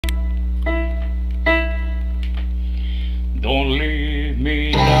Don't leave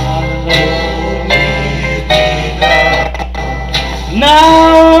me now.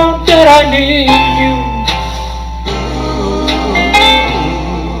 Now that I need you,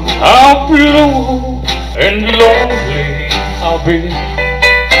 how blue and lonely I'll be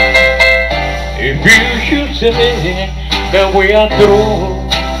if you should say that we are through.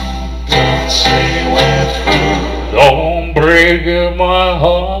 Don't say we're through. Don't break my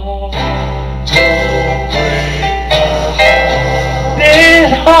heart. Don't break my heart.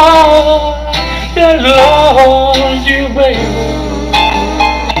 This heart that loves you, baby,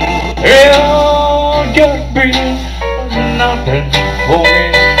 it'll just be nothing for me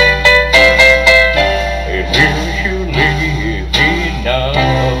if you should leave me now.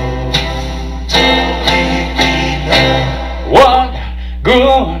 Don't leave me now. What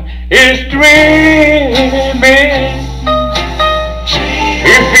good is dreaming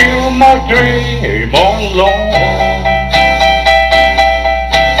if you must dream alone?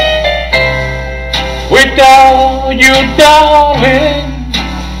 Without you, darling,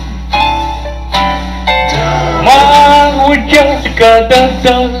 mine would just got dust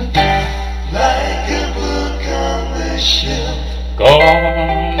like a book on the shelf.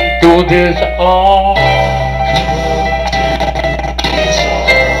 Come to this arm.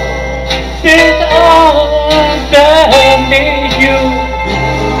 This arm that needs you.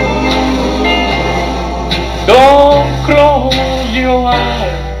 Don't close your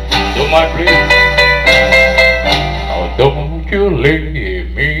eyes to my dream. Oh, don't you leave